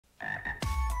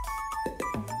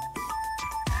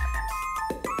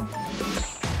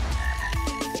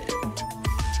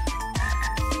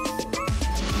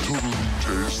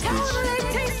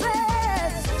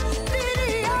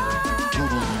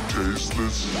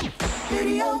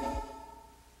Video.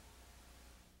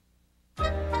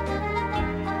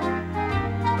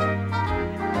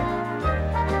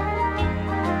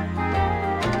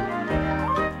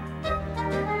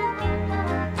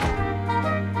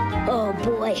 Oh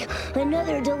boy,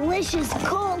 another delicious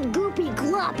cold goopy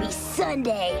gloppy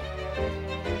sundae.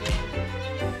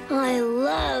 I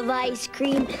love ice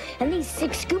cream, and these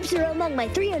 6 scoops are among my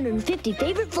 350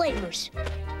 favorite flavors.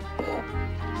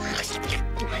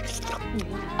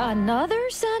 Another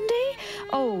sundae?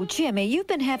 Oh, Jimmy, you've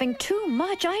been having too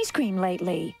much ice cream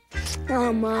lately.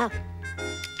 Ma,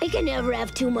 I can never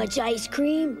have too much ice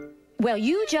cream. Well,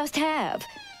 you just have.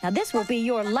 Now, this will be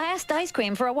your last ice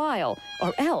cream for a while,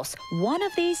 or else one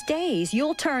of these days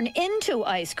you'll turn into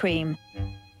ice cream.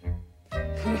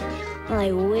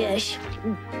 I wish.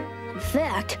 In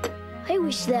fact, I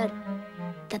wish that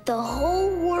the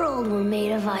whole world were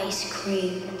made of ice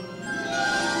cream.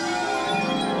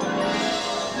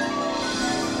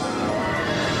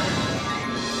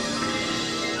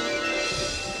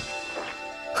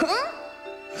 Huh?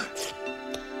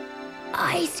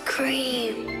 Ice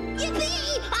cream.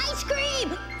 Yippee! Ice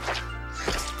cream!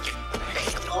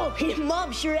 Oh,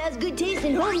 Mom sure has good taste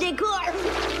in home decor.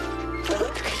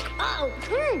 Oh,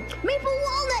 maple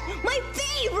walnut, my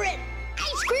favorite!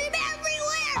 Ice cream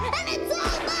everywhere, and it's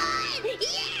all mine!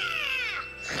 Yeah!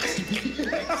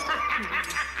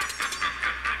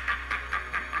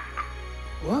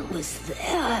 What was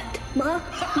that? Ma,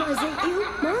 is it you,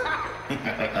 Ma?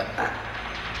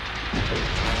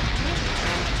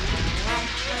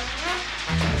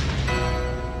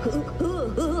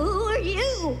 Who are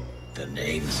you? The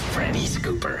name's Freddy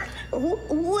Scooper.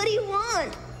 What do you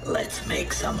want? Let's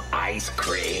make some ice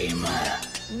cream.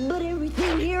 But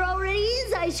everything here already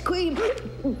is ice cream.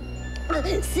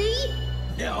 See?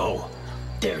 No,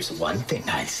 there's one thing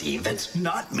I see that's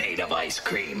not made of ice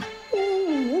cream.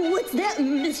 Ooh, what's that,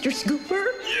 Mr.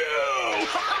 Scooper? You!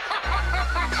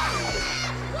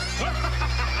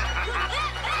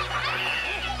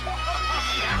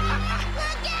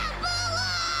 Look out below!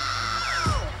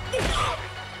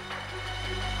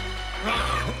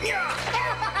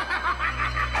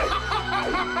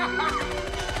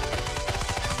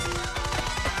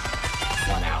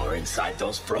 1 hour inside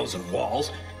those frozen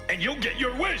walls, and you'll get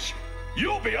your wish.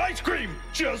 You'll be ice cream,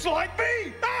 just like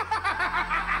me.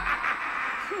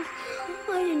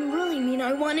 I didn't really mean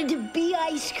I wanted to be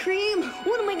ice cream.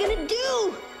 What am I gonna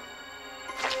do?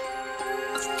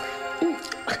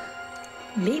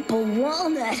 Maple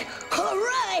walnut. All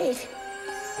right.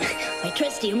 My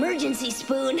trusty emergency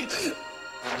spoon.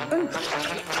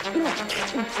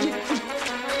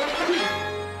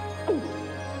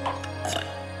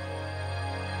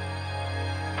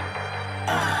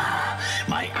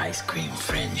 My ice cream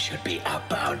friend should be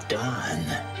about done.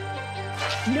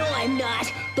 No, I'm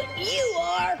not, but you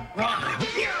are.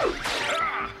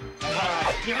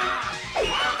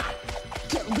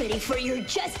 Get ready for your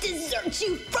just desserts,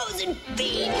 you frozen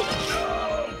fiend.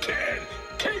 Oh, kid,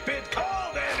 keep it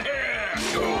cold in here.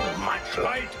 Too much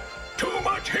light, too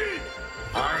much heat.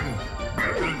 I'm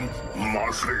getting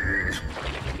mushy.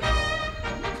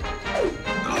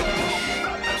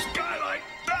 Not the skylight.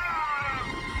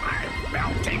 I'm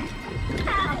melting.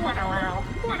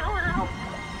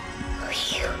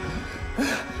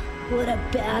 What a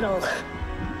battle.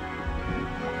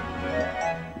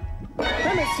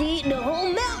 I must be eating a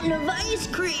whole mountain of ice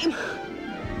cream.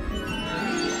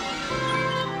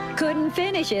 Couldn't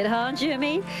finish it, huh,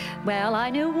 Jimmy? Well, I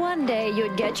knew one day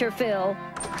you'd get your fill.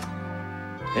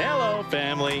 Hello,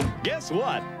 family. Guess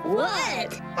what?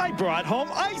 What? I brought home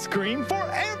ice cream for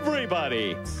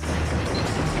everybody.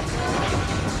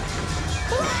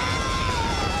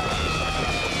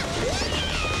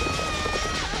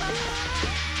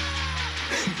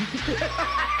 Ha ha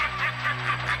ha!